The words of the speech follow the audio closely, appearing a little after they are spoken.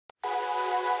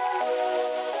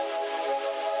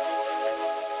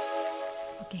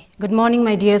Okay. Good morning,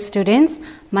 my dear students.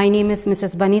 My name is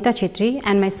Mrs. Banita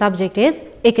and my subject is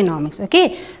economics.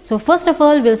 Okay. So first of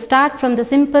all, we'll start from the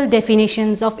simple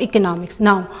definitions of economics.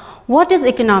 Now, what is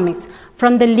economics?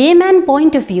 From the layman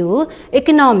point of view,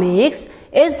 economics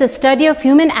is the study of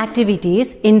human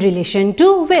activities in relation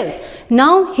to wealth.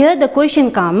 Now, here the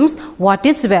question comes, what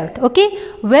is wealth? Okay.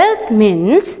 Wealth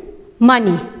means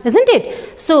money, isn't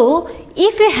it? So,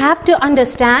 if you have to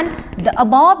understand the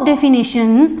above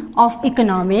definitions of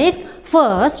economics,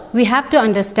 first we have to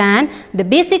understand the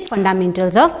basic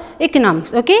fundamentals of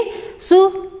economics. Okay.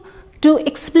 So, to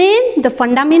explain the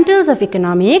fundamentals of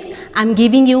economics, I am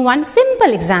giving you one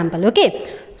simple example. Okay.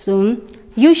 So,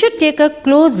 you should take a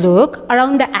close look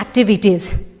around the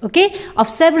activities, okay, of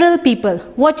several people.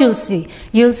 What you'll see?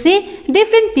 You'll see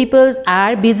different peoples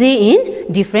are busy in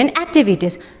different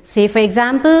activities. Say for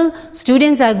example,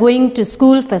 students are going to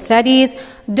school for studies,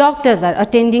 doctors are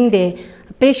attending their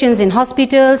patients in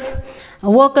hospitals,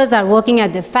 workers are working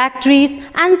at the factories,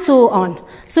 and so on.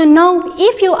 So now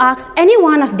if you ask any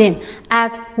one of them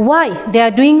as why they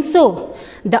are doing so,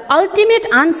 the ultimate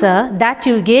answer that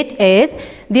you'll get is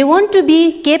they want to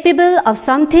be capable of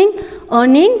something,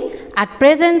 earning at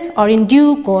present or in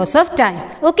due course of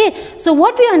time. Okay, so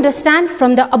what we understand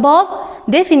from the above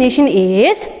definition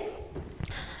is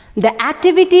the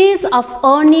activities of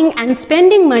earning and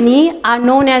spending money are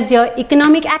known as your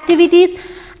economic activities,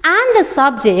 and the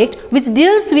subject which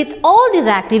deals with all these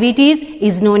activities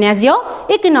is known as your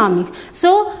economic.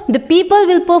 So, the people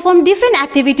will perform different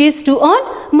activities to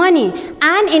earn money,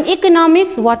 and in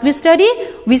economics what we study?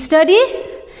 We study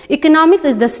economics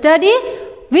is the study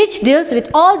which deals with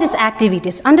all these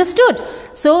activities. Understood?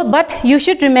 So, but you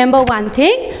should remember one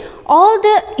thing. All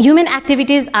the human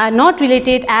activities are not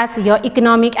related as your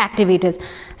economic activities.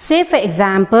 Say for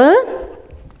example,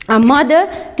 a mother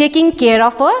taking care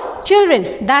of her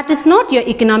children, that is not your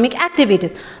economic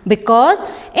activities, because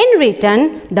in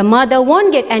return the mother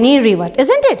won't get any reward,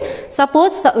 isn't it?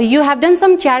 Suppose you have done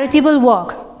some charitable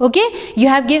work, okay, you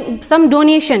have given some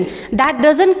donation, that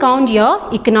doesn't count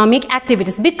your economic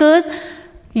activities, because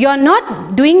you are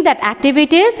not doing that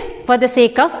activities for the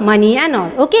sake of money and all.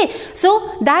 Okay,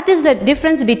 so that is the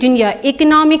difference between your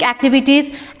economic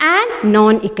activities and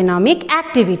non-economic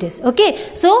activities. Okay,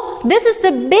 so this is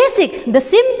the basic, the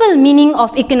simple meaning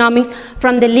of economics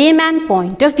from the layman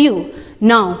point of view.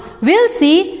 Now, we'll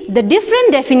see the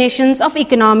different definitions of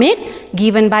economics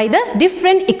given by the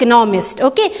different economists.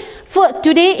 Okay, for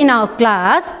today in our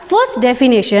class, first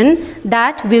definition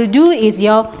that we'll do is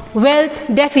your wealth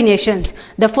definitions.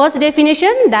 The first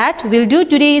definition that we'll do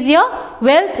today is your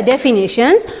wealth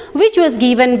definitions, which was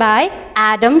given by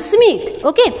Adam Smith.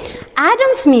 Okay,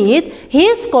 Adam Smith, he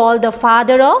is called the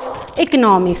father of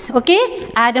economics. Okay,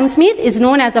 Adam Smith is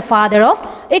known as the father of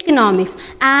economics,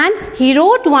 and he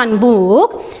wrote one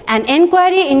book, An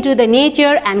Inquiry into the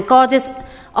Nature and Causes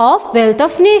of Wealth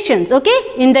of Nations,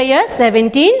 okay, in the year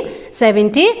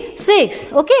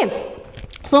 1776. Okay,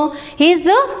 so he is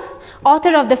the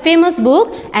author of the famous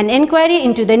book An Inquiry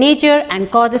into the Nature and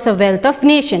Causes of Wealth of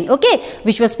Nation, okay,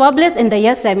 which was published in the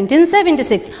year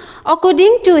 1776.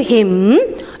 According to him,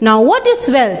 now what is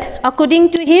wealth?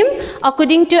 According to him,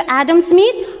 according to Adam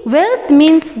Smith, wealth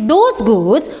means those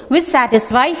goods which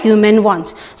satisfy human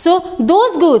wants. So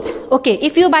those goods, okay,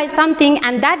 if you buy something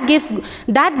and that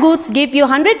goods give you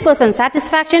 100%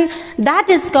 satisfaction, that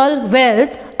is called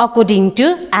wealth according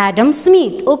to Adam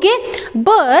Smith. Okay,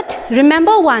 but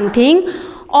remember one thing,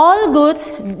 all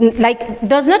goods like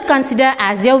does not consider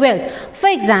as your wealth. For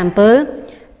example,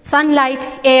 sunlight,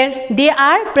 air, they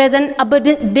are present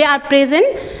abundant, they are present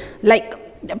like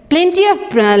plenty of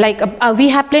we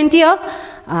have plenty of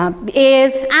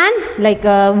airs and like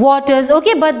waters,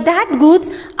 okay, but that goods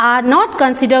are not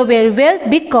considered very wealth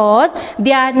because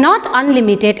they are not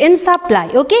unlimited in supply.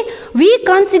 Okay, we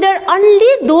consider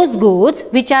only those goods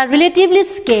which are relatively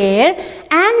scarce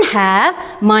and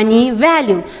have money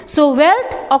value. So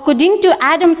wealth according to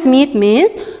Adam Smith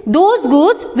means those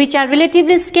goods which are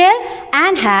relatively scarce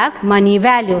and have money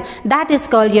value, that is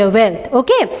called your wealth.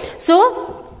 Okay,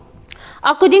 so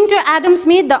according to Adam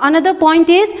Smith, the another point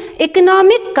is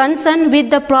economic concern with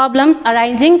the problems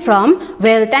arising from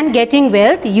wealth and getting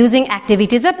wealth using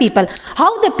activities of people.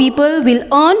 How the people will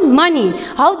earn money,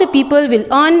 how the people will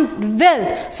earn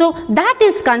wealth. So that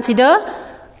is considered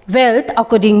wealth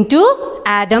according to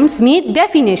Adam Smith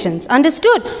definitions.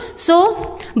 Understood?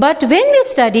 So, but when we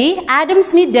study Adam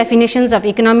Smith definitions of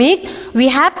economics, we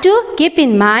have to keep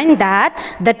in mind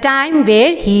that the time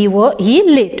where he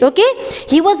lived. Okay,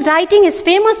 he was writing his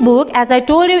famous book, as I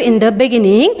told you in the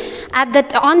beginning,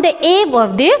 on the eve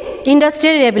of the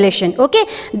industrial revolution. Okay,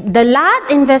 the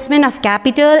large investment of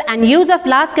capital and use of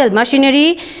large scale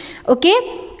machinery, okay,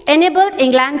 enabled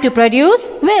England to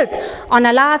produce wealth on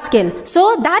a large scale.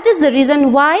 So that is the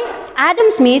reason why Adam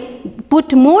Smith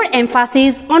put more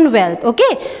emphasis on wealth.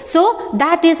 Okay, so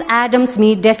that is Adam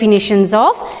Smith definitions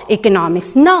of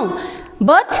economics. Now,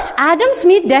 but Adam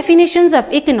Smith definitions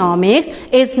of economics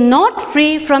is not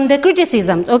free from the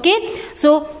criticisms. Okay,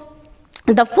 so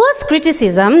the first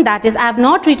criticism, that is, I have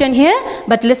not written here,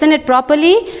 but listen it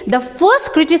properly. The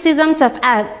first criticisms of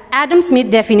Adam Smith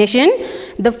definition,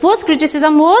 the first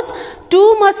criticism was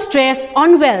too much stress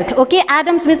on wealth. Okay,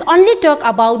 Adam Smith only talk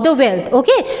about the wealth.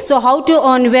 Okay, so how to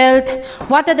earn wealth,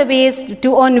 what are the ways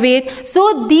to earn wealth.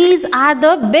 So these are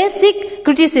the basic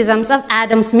criticisms of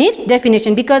Adam Smith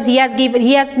definition, because he has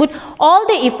put all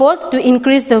the efforts to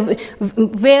increase the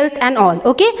wealth and all.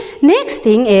 Okay, next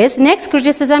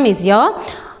criticism is here.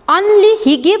 Only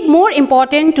he give more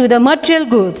important to the material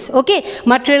goods. Okay,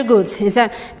 material goods is a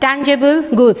tangible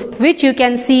goods which you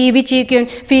can see, which you can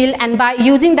feel, and by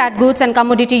using that goods and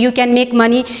commodity you can make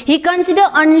money. He consider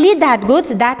only that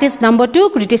goods. That is number 2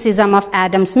 criticism of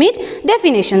Adam Smith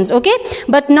definitions. Okay,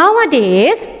 but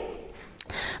nowadays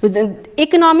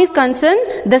economics concern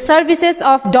the services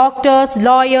of doctors,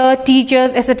 lawyers,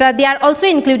 teachers, etc. They are also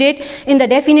included in the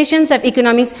definitions of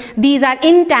economics. These are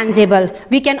intangible.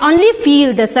 We can only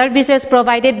feel the services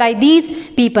provided by these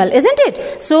people, isn't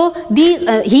it? So these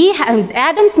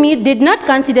Adam Smith did not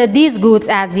consider these goods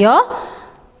as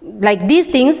like these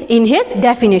things in his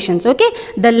definitions. Okay,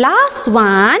 the last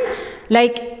one,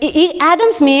 like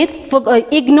Adam Smith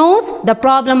ignores the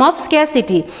problem of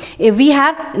scarcity. We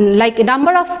have like a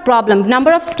number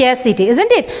of scarcity, isn't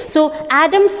it? So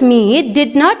Adam Smith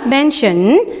did not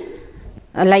mention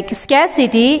like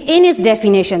scarcity in his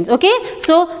definitions. Okay,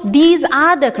 so these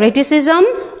are the criticism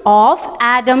of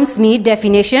Adam Smith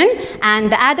definition, and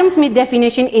the Adam Smith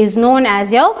definition is known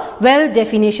as your well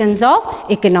definitions of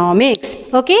economics.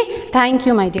 Okay, thank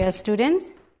you my dear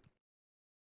students.